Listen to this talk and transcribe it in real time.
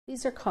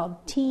These are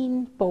called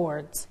teen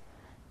boards.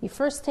 You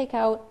first take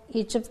out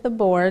each of the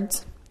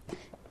boards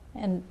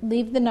and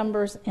leave the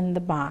numbers in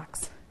the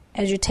box.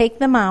 As you take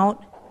them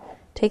out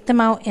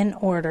in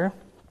order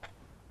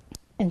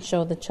and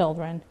show the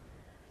children.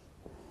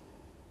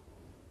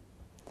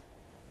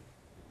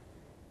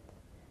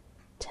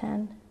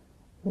 10,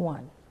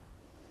 1.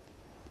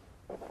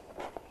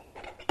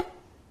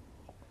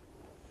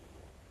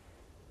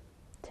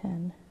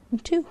 10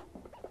 and 2.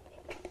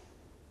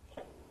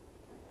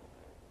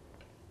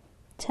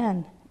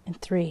 10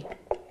 and 3.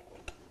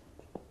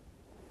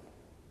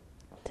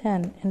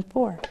 10 and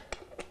 4.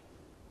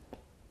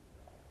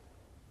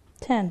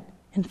 10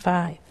 and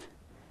 5.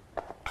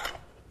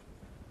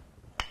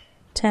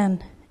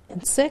 10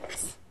 and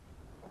 6.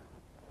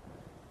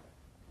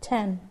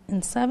 10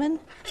 and 7.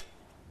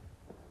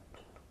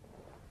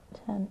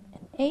 10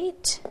 and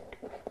 8.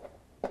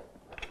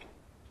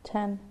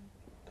 10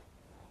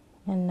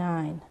 and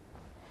 9.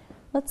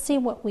 Let's see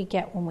what we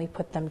get when we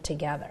put them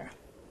together.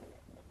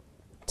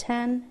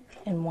 10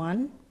 and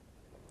 1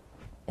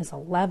 is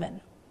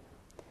 11.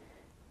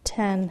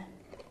 10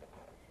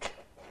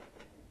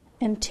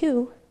 and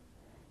 2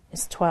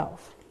 is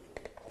 12.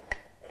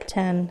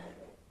 10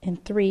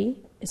 and 3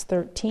 is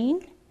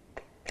 13.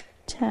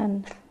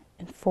 10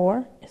 and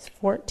 4 is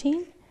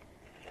 14.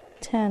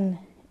 10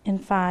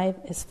 and 5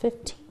 is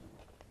 15.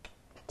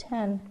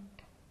 10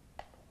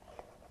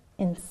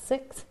 and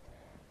 6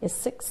 is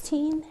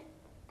 16.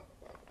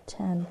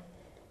 10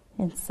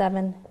 and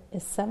 7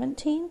 is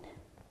 17.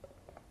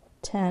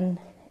 10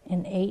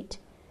 and 8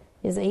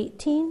 is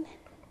 18.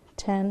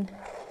 10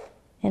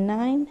 and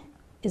 9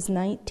 is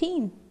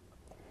 19.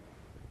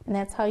 And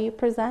that's how you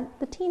present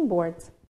the teen boards.